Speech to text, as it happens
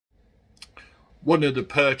One of the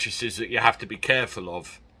purchases that you have to be careful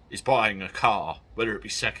of is buying a car, whether it be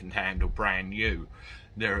second hand or brand new.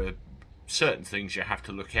 There are certain things you have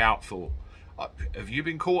to look out for. Have you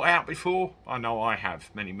been caught out before? I know I have,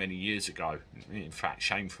 many years ago. In fact,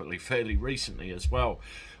 shamefully, fairly recently as well.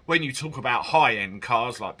 When you talk about high-end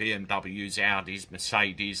cars like BMWs, Audis,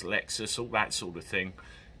 Mercedes, Lexus, all that sort of thing,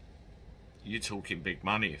 you're talking big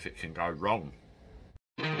money if it can go wrong.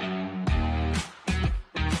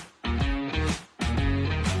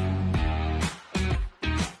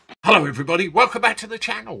 Hello everybody, welcome back to the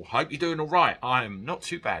channel. Hope you're doing alright. I am not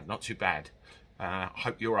too bad, not too bad.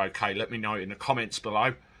 Hope you're okay. Let me know in the comments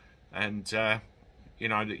below, and you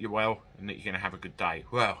know that you're well and that you're going to have a good day.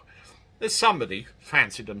 Well, there's somebody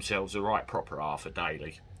fancied themselves a right proper half a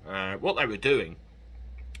Daley. What they were doing,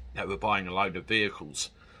 they were buying a load of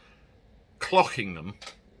vehicles, clocking them,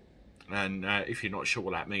 and if you're not sure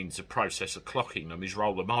what that means, the process of clocking them is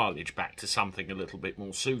roll the mileage back to something a little bit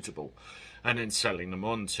more suitable, and then selling them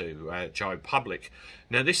on to Joe Public.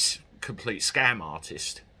 Now this complete scam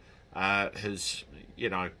artist has, you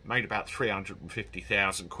know, made about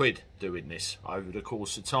 350,000 quid doing this over the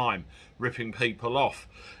course of time, ripping people off.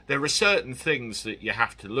 There are certain things that you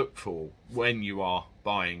have to look for when you are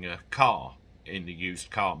buying a car in the used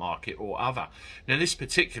car market or other. Now this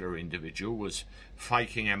particular individual was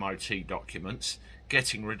faking MOT documents,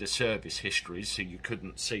 getting rid of service histories so you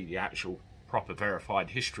couldn't see the actual proper verified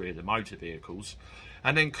history of the motor vehicles,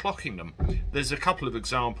 and then clocking them. There's a couple of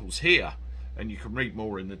examples here, and you can read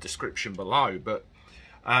more in the description below, but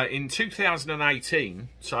in 2018,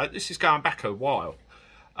 so this is going back a while,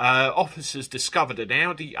 officers discovered an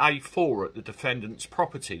Audi A4 at the defendant's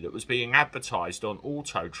property that was being advertised on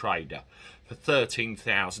Auto Trader for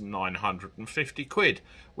 13,950 quid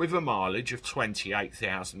with a mileage of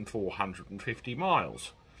 28,450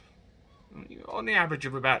 miles. On the average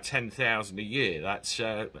of about 10,000 a year,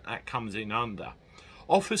 that comes in under.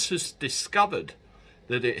 Officers discovered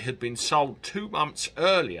that it had been sold 2 months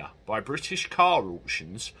earlier by British car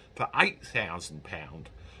auctions for £8,000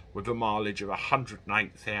 with a mileage of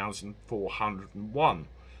 108,401.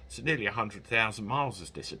 So nearly 100,000 miles has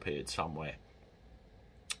disappeared somewhere.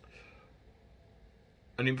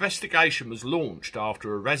 An investigation was launched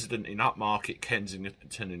after a resident in upmarket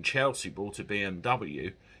Kensington and Chelsea bought a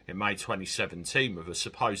BMW in May 2017 with a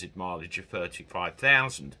supposed mileage of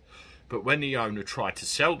 35,000. But when the owner tried to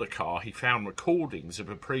sell the car, he found recordings of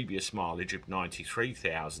a previous mileage of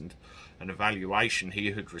 93,000, and a valuation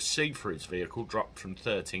he had received for his vehicle dropped from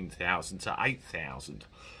 13,000 to 8,000.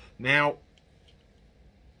 Now,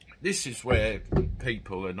 this is where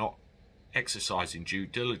people are not exercising due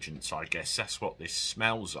diligence, I guess. That's what this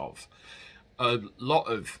smells of. A lot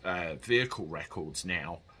of vehicle records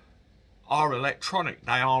now are electronic.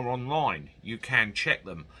 They are online. You can check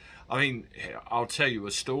them. I mean, I'll tell you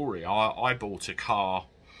a story. I bought a car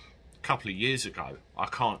a couple of years ago. I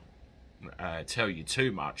can't tell you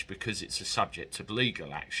too much because it's a subject of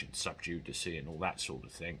legal action, sub judice and all that sort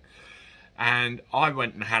of thing. And I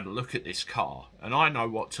went and had a look at this car, and I know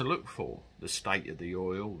what to look for. The state of the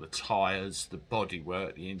oil, the tyres, the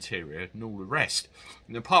bodywork, the interior, and all the rest.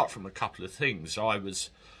 And apart from a couple of things, I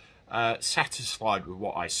was satisfied with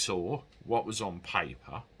what I saw, what was on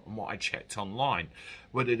paper, and what I checked online.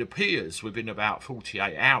 Well, it appears within about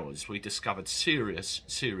 48 hours we discovered serious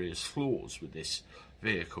flaws with this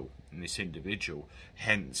vehicle and this individual,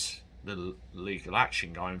 hence the legal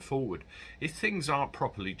action going forward. If things aren't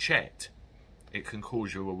properly checked, it can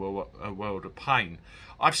cause you a world of pain.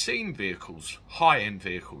 I've seen vehicles, high-end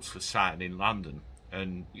vehicles for sale in London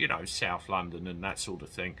and, you know, South London and that sort of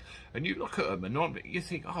thing, and you look at them and you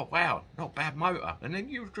think, oh wow, not bad motor, and then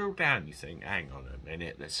you drill down and you think, hang on a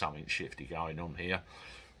minute, there's something shifty going on here.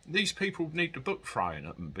 These people need the book thrown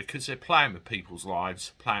at them because they're playing with people's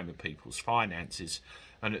lives, playing with people's finances,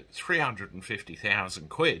 and at 350,000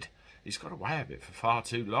 quid, he's got away with it for far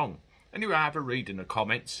too long. Anyway, have a read in the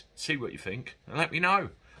comments, see what you think, and let me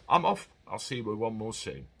know. I'm off. I'll see you with one more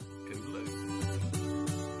soon.